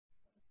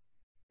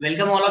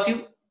Welcome all of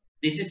you.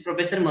 This is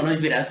Professor Manoj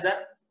Birasdar.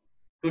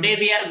 Today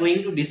we are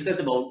going to discuss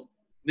about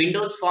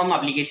Windows Form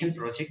Application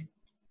Project.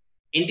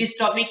 In this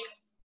topic,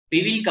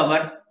 we will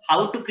cover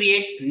how to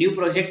create new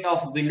project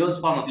of Windows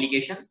Form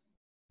application,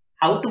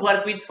 how to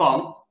work with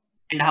form,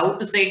 and how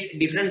to set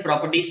different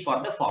properties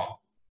for the form.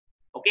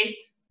 Okay,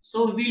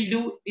 so we'll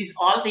do these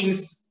all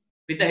things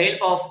with the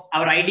help of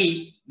our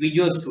ID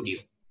Visual Studio.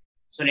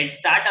 So let's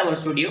start our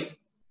studio.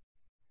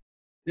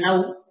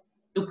 Now,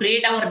 to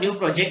create our new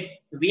project,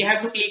 we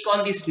have to click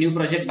on this new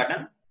project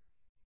button.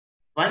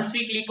 Once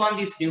we click on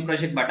this new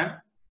project button,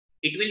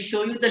 it will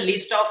show you the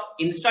list of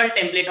installed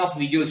template of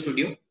Visual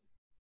Studio.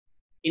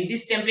 In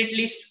this template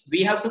list,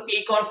 we have to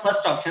click on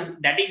first option,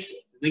 that is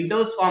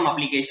Windows Form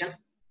application.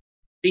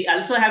 We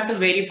also have to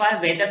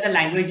verify whether the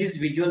language is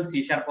Visual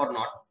C# or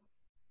not.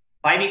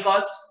 Why?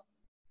 Because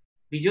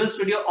Visual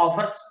Studio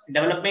offers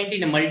development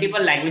in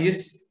multiple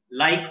languages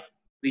like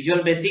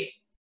Visual Basic,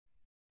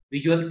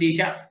 Visual C#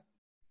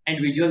 and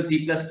Visual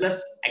C++,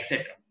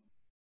 etc.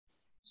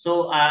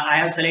 So I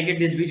have selected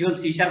this Visual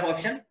C#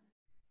 option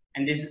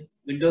and this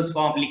Windows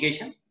Form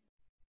application.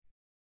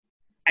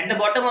 At the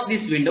bottom of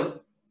this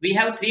window, we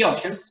have three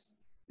options.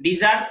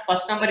 These are: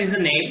 first number is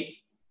the name,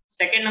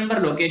 second number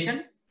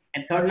location,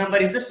 and third number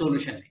is the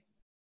solution name.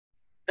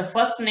 The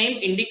first name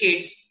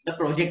indicates the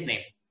project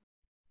name.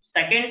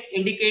 Second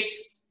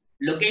indicates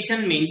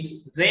location, means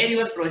where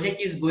your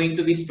project is going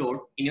to be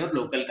stored in your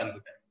local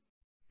computer.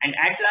 And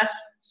at last,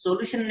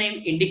 solution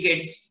name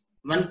indicates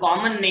one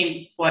common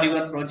name for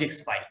your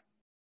project's file.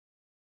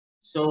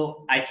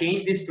 So I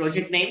change this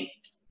project name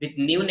with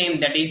new name,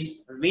 that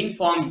is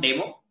WinForm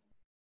Demo,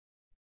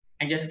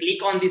 and just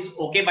click on this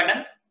OK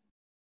button.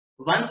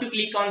 Once you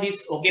click on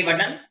this OK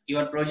button,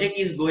 your project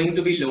is going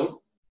to be loaded.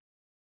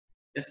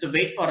 Just to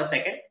wait for a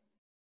second.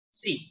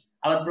 See,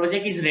 our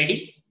project is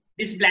ready.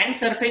 This blank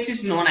surface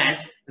is known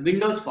as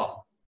Windows Form,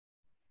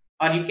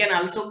 or you can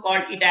also call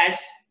it as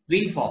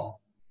WinForm.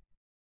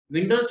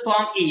 Windows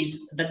Form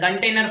is the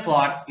container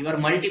for your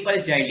multiple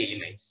child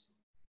elements.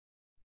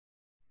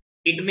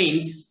 It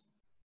means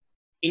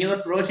in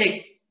your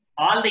project,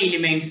 all the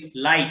elements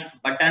like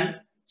button,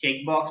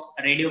 checkbox,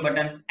 radio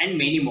button, and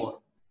many more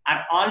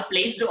are all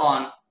placed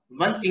on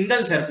one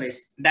single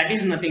surface. That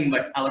is nothing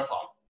but our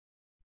form.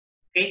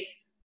 Okay.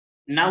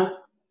 Now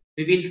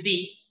we will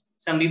see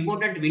some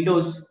important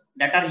windows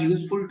that are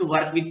useful to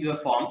work with your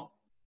form.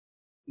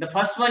 The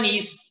first one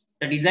is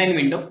the design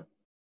window.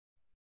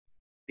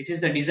 This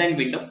is the design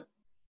window.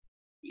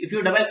 If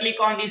you double click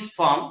on this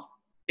form,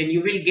 then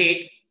you will get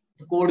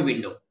the code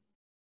window.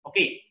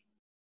 Okay.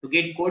 To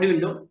get code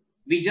window,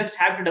 we just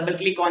have to double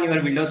click on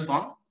your Windows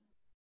form.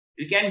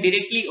 You can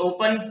directly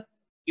open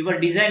your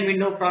design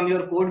window from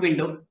your code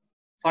window.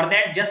 For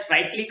that, just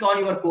right click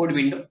on your code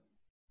window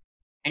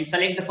and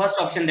select the first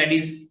option, that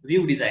is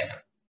View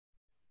Designer.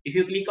 If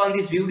you click on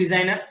this View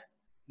Designer,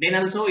 then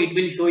also it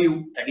will show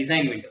you a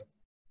design window.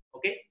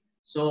 Okay.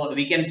 So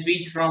we can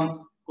switch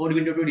from code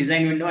window to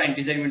design window and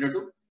design window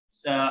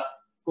to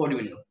code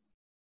window.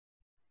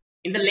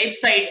 In the left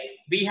side,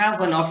 we have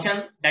one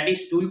option, that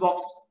is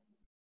Toolbox.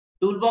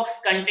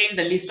 Toolbox contains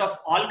the list of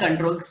all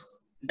controls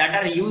that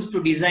are used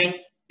to design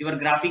your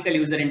graphical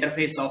user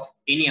interface of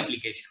any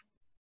application.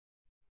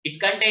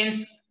 It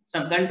contains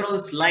some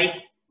controls like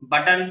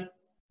button,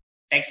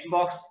 text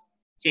box,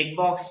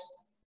 checkbox,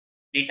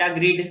 data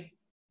grid,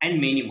 and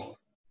many more.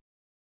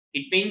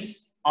 It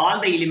means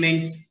all the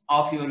elements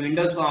of your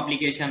Windows Form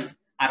application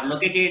are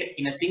located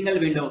in a single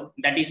window,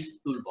 that is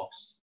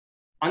Toolbox.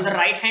 On the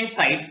right hand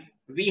side,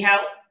 we have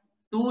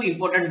two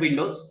important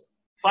windows.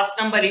 First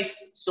number is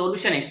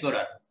Solution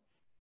Explorer.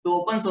 To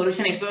open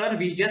Solution Explorer,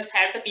 we just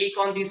have to click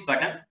on this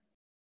button.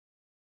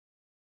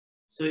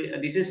 So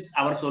this is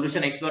our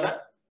Solution Explorer.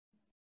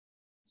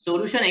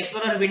 Solution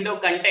Explorer window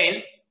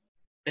contains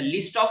the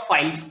list of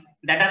files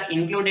that are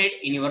included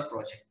in your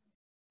project.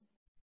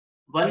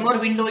 One more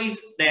window is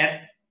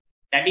there,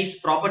 that is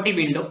Property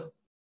window.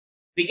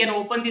 We can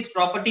open this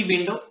Property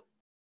window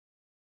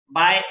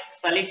by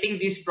selecting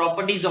this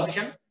Properties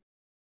option.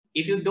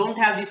 If you don't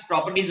have this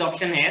Properties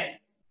option here,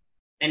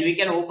 then we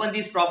can open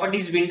this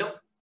Properties window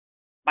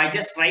by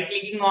just right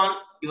clicking on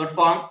your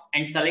form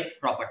and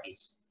select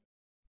Properties.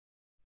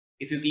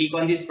 If you click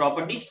on this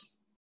Properties,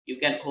 you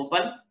can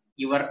open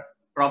your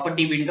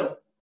Property window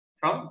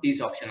from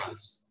these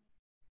options.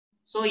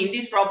 So in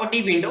this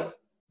Property window,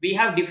 we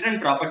have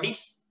different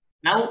properties.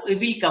 Now we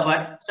will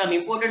cover some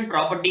important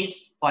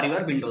properties for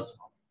your Windows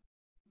form.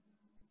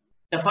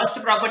 The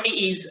first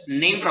property is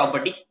Name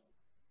property.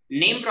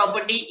 Name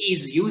property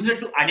is used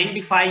to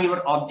identify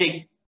your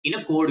object in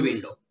a code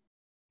window.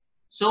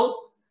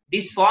 So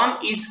this form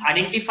is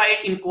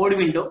identified in code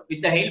window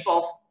with the help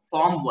of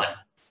form 1.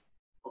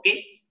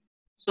 Okay.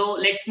 So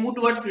let's move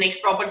towards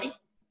next property.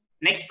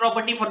 Next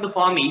property for the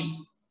form is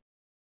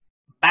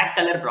back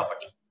color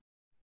property.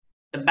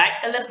 The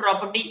back color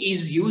property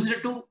is used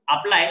to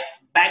apply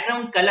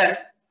background color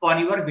for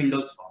your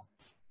Windows form.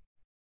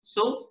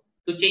 So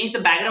to change the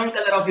background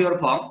color of your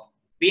form,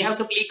 we have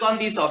to click on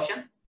this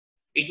option.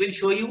 It will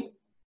show you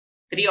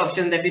three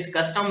options, that is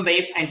custom,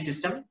 web and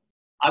system.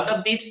 Out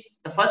of this,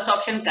 the first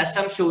option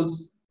custom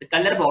shows the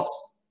color box,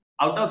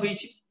 out of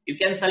which you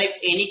can select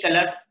any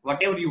color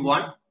whatever you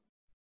want.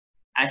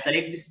 I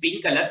select this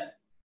pink color.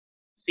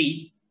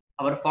 See,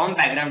 our form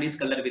background is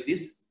colored with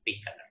this pink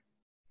color.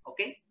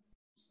 Okay,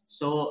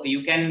 so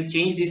you can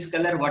change this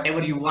color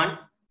whatever you want,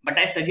 but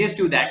I suggest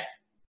you that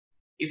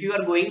if you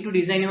are going to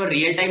design your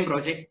real-time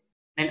project,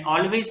 then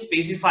always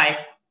specify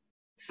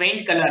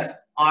faint color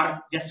or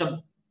just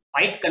a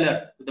white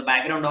color to the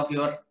background of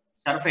your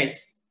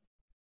surface,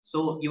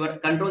 so your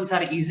controls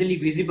are easily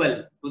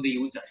visible to the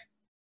user.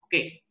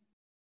 Okay,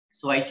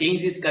 so I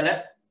change this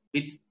color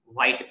with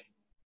white.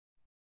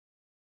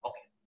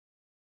 Okay,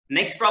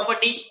 next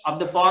property of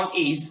the form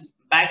is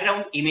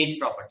background image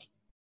property.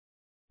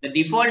 The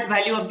default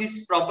value of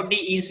this property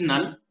is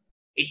none.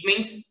 It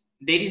means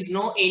there is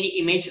no any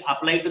image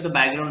applied to the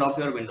background of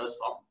your Windows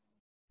form.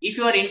 If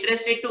you are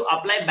interested to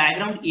apply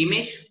background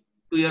image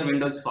to your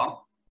Windows form,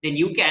 then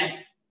you can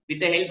with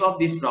the help of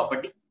this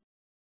property.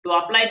 To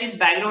apply this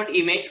background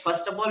image,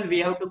 first of all, we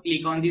have to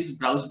click on this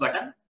browse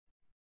button.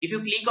 If you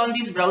click on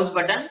this browse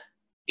button,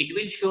 it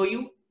will show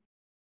you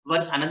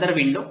another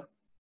window.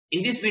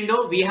 In this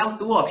window, we have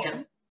two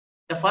options.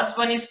 The first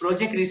one is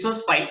project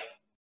resource file.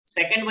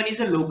 Second one is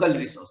a local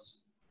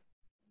resource.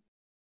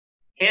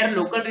 Here,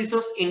 local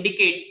resource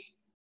indicate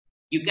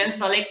you can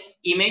select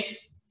image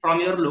from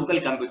your local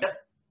computer.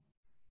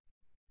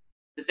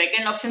 The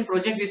second option,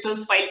 project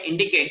resource file,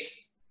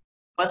 indicates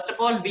first of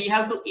all we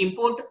have to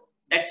import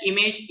that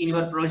image in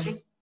your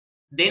project,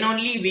 then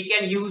only we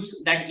can use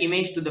that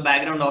image to the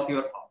background of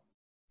your form.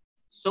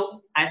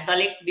 So I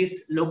select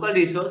this local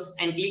resource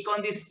and click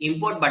on this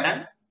import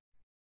button,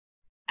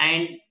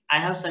 and I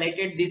have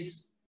selected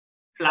this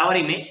flower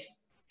image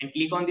and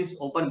click on this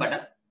open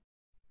button.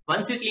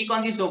 Once you click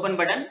on this open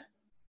button,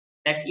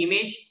 that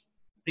image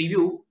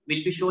preview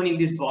will be shown in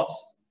this box.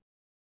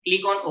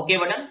 Click on OK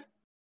button.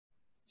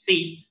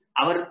 See,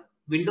 our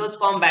Windows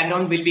form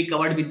background will be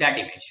covered with that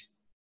image.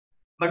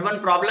 But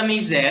one problem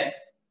is there.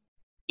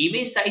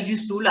 Image size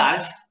is too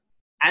large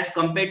as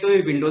compared to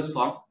a Windows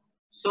form.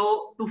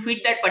 So to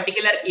fit that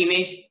particular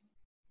image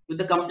to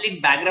the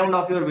complete background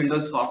of your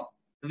Windows form,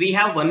 we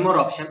have one more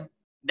option,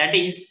 that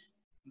is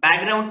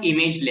background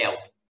image layout.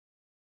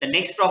 The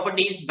next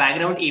property is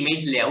background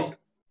image layout.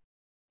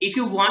 If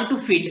you want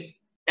to fit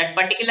that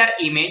particular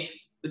image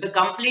to the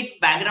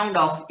complete background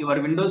of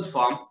your Windows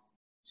form,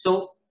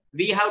 so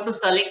we have to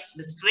select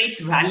the stretch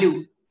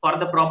value for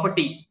the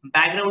property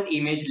background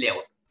image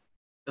layout.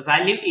 The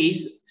value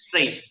is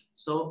stretch.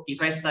 So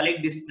if I select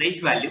this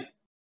stretch value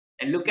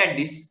and look at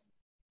this,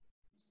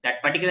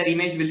 that particular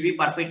image will be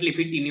perfectly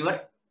fit in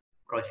your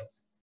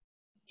projects.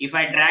 If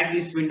I drag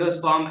this Windows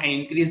form and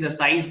increase the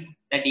size,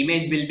 that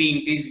image will be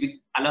increased with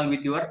along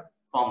with your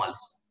form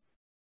also.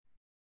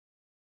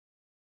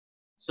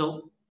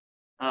 So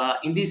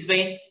in this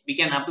way, we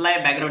can apply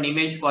background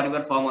image for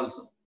your form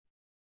also.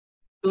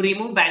 To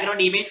remove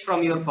background image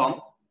from your form,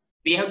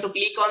 we have to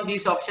click on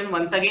this option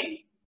once again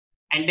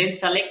and then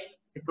select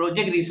the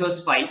project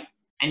resource file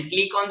and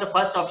click on the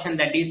first option,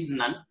 that is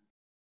none,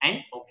 and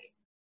OK.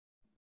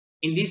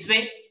 In this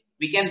way,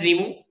 we can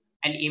remove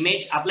an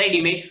image, applied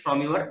image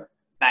from your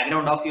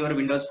background of your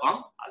Windows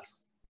form also.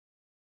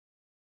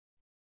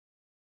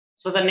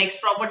 So the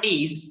next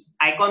property is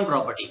icon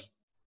property.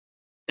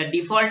 The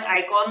default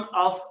icon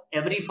of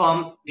every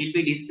form will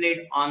be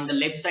displayed on the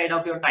left side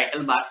of your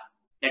title bar,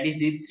 that is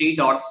the three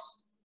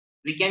dots.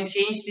 We can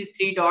change the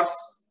three dots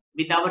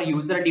with our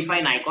user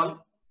defined icon.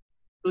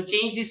 To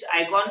change this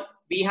icon,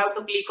 we have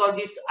to click on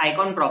this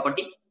icon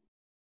property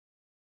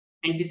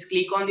and just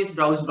click on this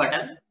browse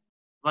button.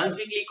 Once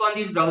we click on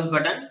this browse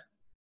button,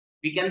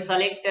 we can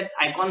select that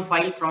icon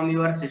file from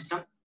your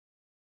system.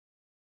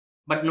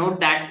 But note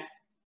that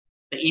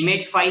the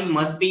image file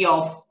must be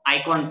of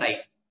icon type.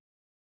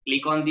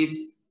 Click on this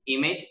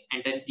image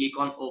and then click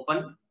on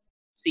open.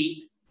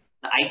 See,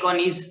 the icon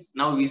is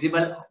now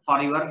visible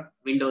for your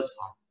Windows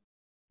form.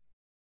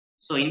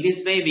 So in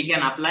this way, we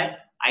can apply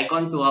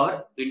icon to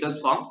our Windows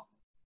form.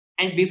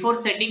 And before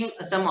setting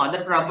some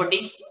other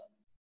properties,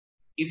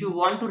 if you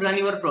want to run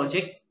your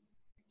project,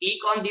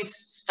 click on this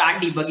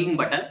start debugging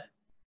button.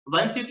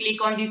 Once you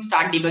click on this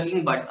start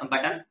debugging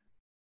button,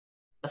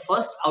 the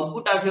first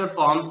output of your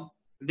form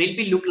will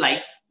be look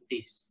like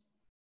this.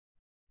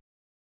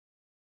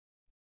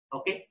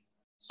 Okay,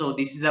 so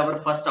this is our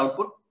first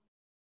output.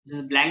 This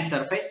is blank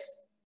surface.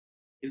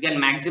 You can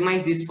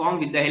maximize this form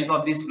with the help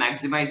of this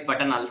maximize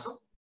button also,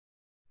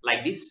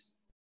 like this.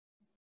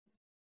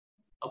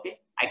 Okay,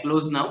 I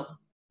close now.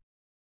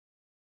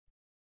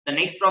 The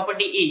next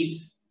property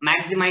is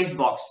maximize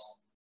box.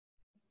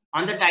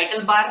 On the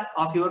title bar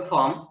of your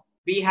form,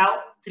 we have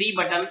three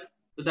buttons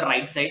to the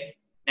right side,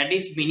 that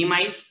is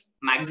minimize,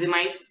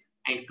 maximize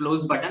and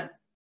close button.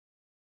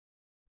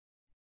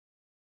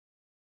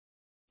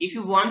 If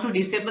you want to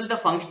disable the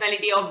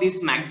functionality of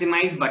this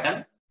maximize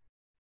button,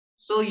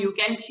 so you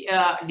can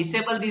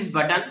disable this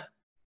button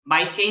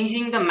by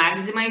changing the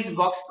maximize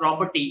box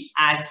property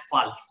as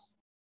false.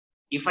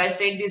 If I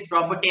set this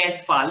property as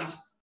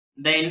false,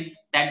 then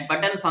that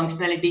button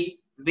functionality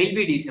will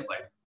be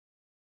disabled.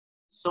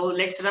 So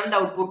let's run the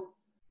output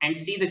and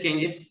see the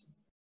changes.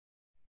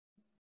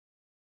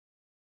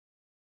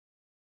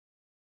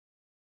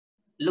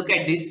 Look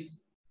at this.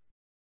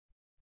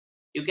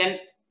 You can,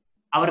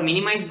 our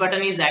minimize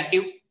button is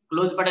active,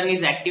 close button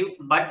is active,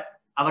 but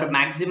our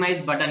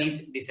maximize button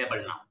is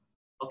disabled now.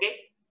 Okay,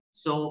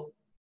 so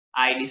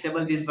I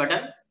disable this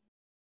button.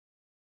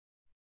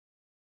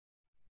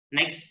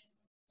 Next,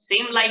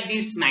 same like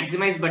this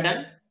maximize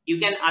button, you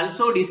can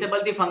also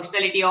disable the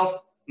functionality of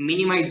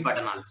minimize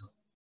button also.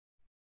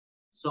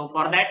 So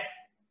for that,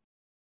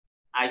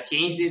 I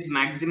change this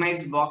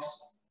maximize box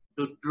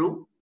to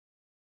true,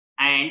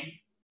 and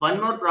one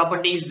more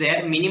property is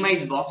there,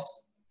 minimize box.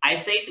 I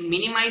set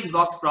minimize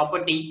box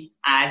property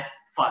as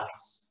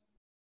false.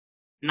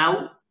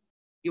 Now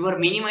your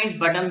minimize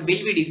button will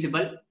be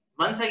disabled.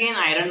 Once again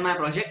I run my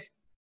project,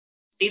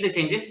 see the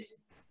changes.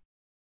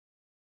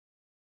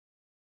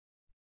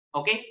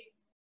 Okay,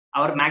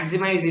 our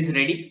maximize is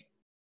ready,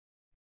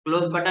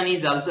 close button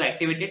is also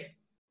activated,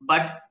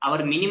 but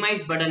our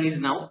minimize button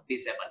is now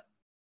disabled.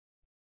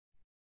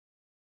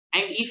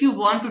 And if you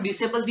want to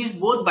disable these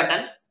both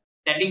button,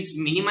 that is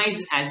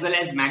minimize as well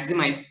as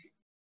maximize,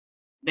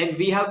 then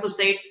we have to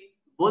set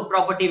both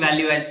property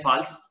value as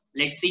false.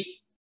 Let's see.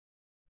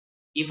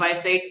 If I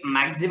set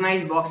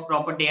maximize box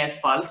property as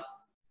false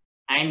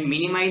and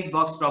minimize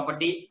box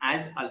property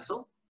as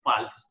also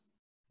false,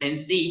 then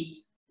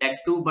see that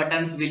two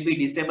buttons will be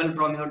disabled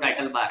from your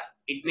title bar.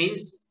 It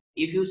means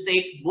if you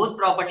set both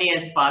property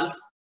as false,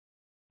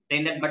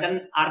 then that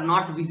button are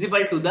not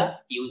visible to the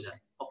user.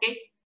 Okay,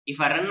 if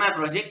I run my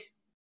project,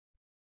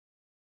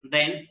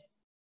 then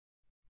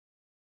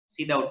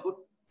see the output,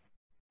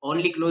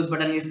 only close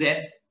button is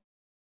there.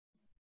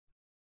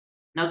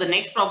 Now the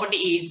next property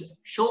is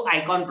show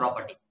icon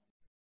property.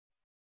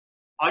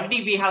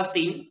 Already we have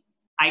seen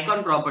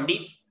icon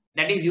properties,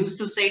 that is used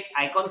to set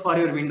icon for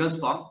your Windows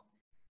form.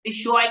 The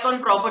show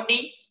icon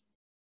property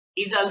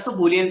is also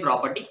Boolean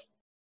property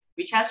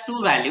which has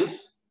two values,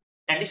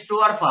 that is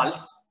true or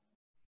false.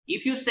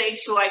 If you set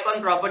show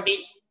icon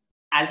property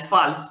as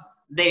false,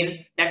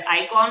 then that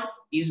icon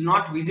is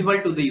not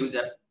visible to the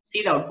user.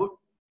 See the output.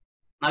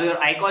 Now your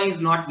icon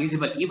is not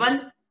visible.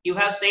 Even you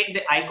have set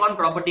the icon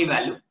property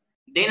value,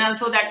 then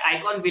also that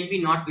icon will be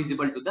not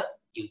visible to the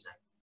user.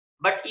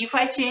 But if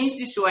I change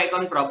the show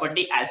icon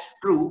property as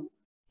true,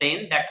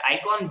 then that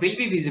icon will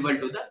be visible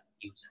to the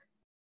user.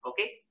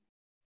 Okay,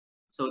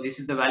 so this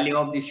is the value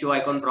of the show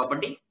icon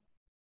property.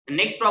 The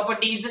next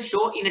property is the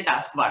show in a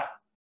taskbar.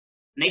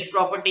 Next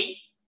property,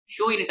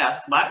 show in a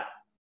taskbar.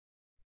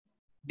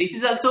 This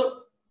is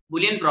also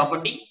Boolean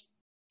property.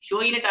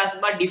 Show in a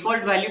taskbar,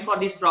 default value for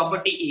this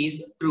property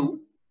is true.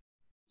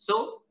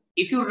 So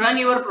if you run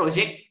your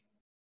project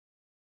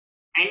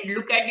and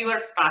look at your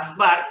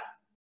taskbar,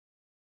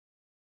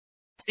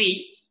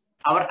 see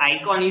our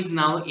icon is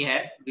now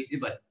here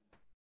visible.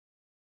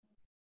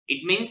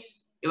 It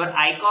means your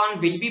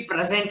icon will be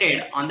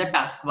presented on the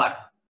taskbar.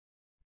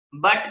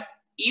 But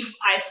if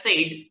I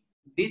set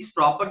this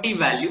property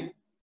value,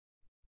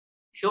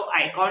 show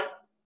icon,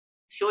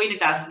 show in a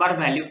taskbar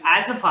value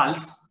as a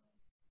false,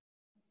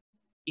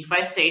 if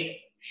I set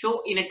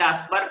show in a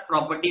taskbar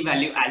property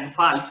value as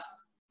false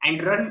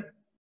and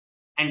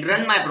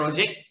run my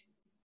project,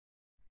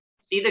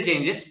 see the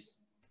changes.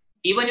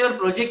 Even your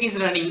project is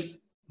running,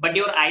 but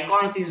your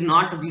icons is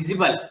not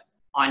visible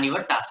on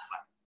your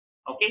taskbar.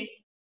 Okay,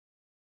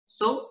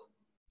 so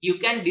you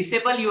can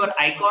disable your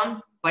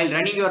icon while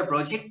running your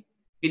project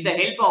with the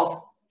help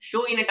of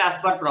show in a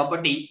taskbar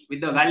property with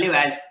the value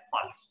as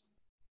false.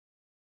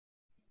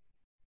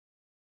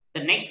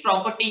 The next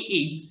property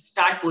is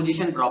start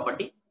position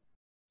property.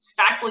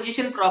 Start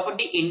position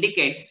property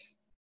indicates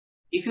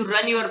if you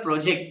run your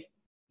project,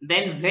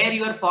 then where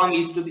your form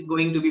is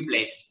going to be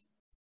placed.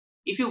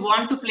 If you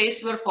want to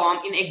place your form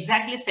in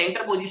exactly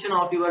center position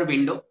of your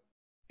window,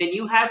 then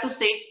you have to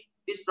set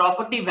this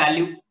property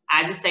value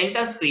as a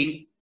center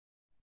screen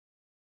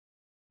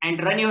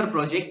and run your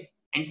project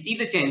and see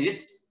the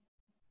changes.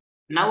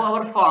 Now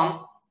our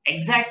form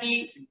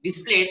exactly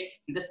displayed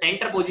in the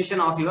center position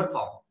of your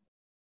form.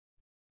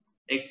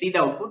 Let's see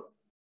the output.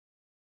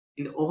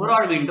 In the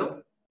overall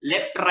window,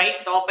 left,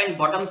 right, top and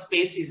bottom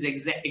space is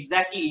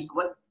exactly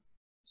equal.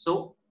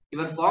 So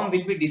your form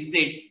will be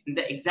displayed in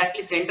the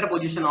exactly center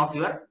position of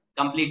your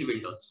complete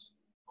windows.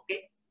 Okay.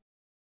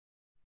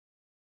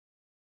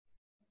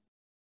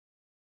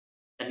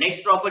 The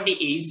next property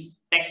is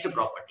text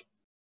property.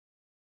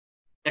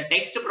 The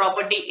text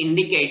property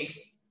indicates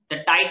the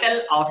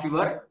title of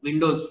your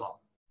Windows form.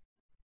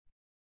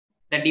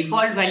 The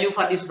default value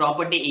for this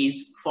property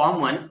is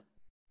form1.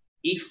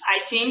 If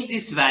I change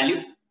this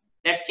value,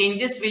 that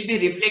changes will be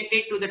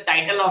reflected to the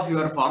title of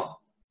your form.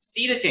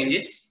 See the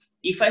changes.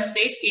 If I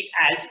set it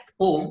as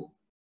home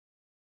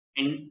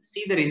and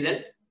see the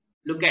result,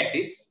 look at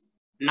this.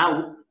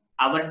 Now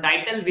our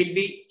title will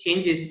be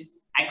changes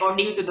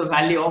according to the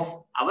value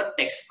of our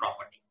text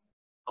property.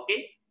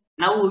 Okay.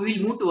 Now we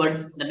will move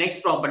towards the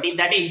next property,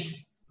 that is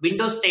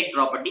Windows tag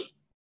property.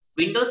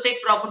 Windows set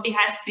property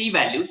has three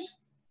values,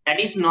 that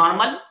is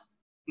normal,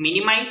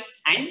 minimize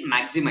and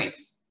maximize.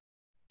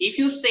 If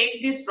you set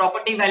this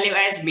property value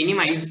as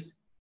minimize,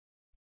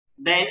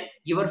 then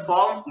your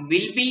form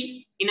will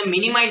be in a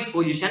minimized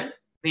position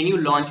when you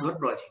launch your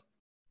project.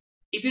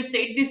 If you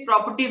set this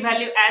property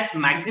value as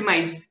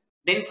maximize,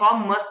 then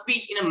form must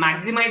be in a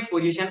maximized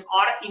position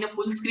or in a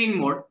full screen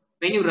mode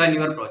when you run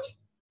your project.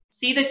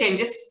 See the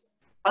changes.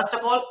 First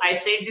of all, I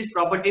set this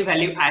property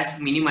value as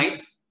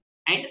minimize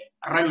and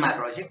run my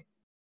project.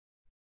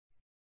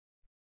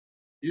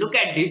 Look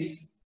at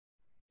this.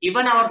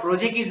 Even our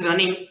project is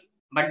running,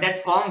 but that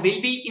form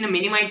will be in a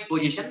minimized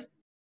position.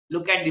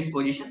 Look at this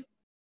position.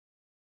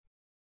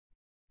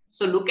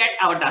 So look at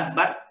our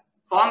taskbar.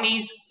 Form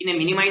is in a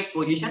minimized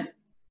position.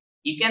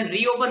 You can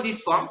reopen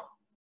this form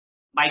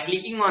by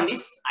clicking on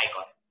this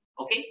icon.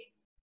 Okay.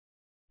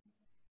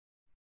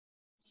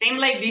 Same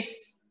like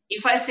this.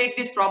 If I set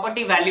this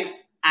property value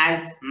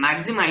as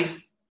maximize,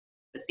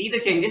 see the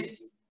changes.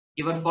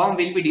 Your form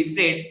will be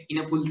displayed in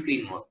a full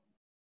screen mode.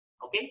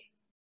 Okay.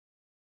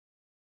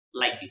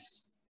 Like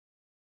this.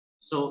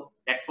 So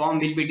that form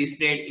will be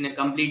displayed in a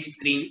complete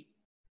screen.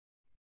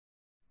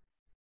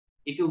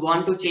 If you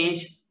want to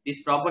change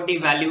this property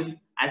value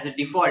as a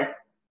default,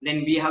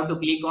 then we have to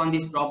click on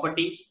these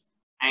properties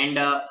and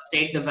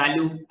set the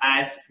value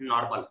as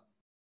normal.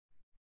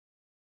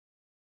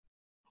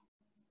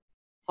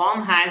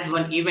 Form has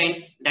one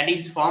event, that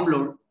is form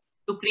load.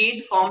 To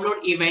create form load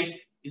event,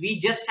 we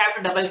just have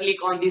to double click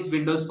on this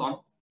Windows form.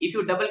 If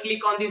you double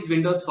click on this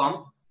Windows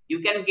form, you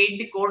can get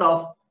the code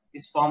of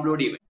this form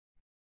load event.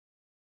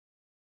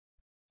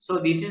 So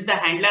this is the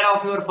handler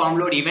of your form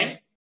load event.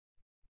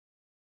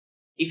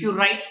 If you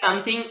write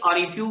something or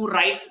if you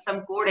write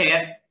some code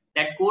here,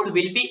 that code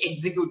will be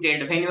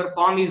executed when your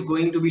form is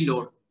going to be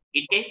loaded.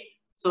 Okay.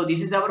 So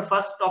this is our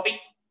first topic.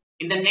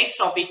 In the next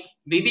topic,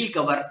 we will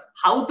cover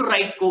how to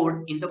write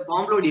code in the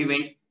form load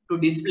event to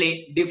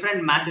display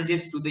different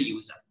messages to the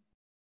user.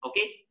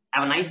 Okay.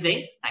 Have a nice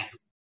day. Thank you.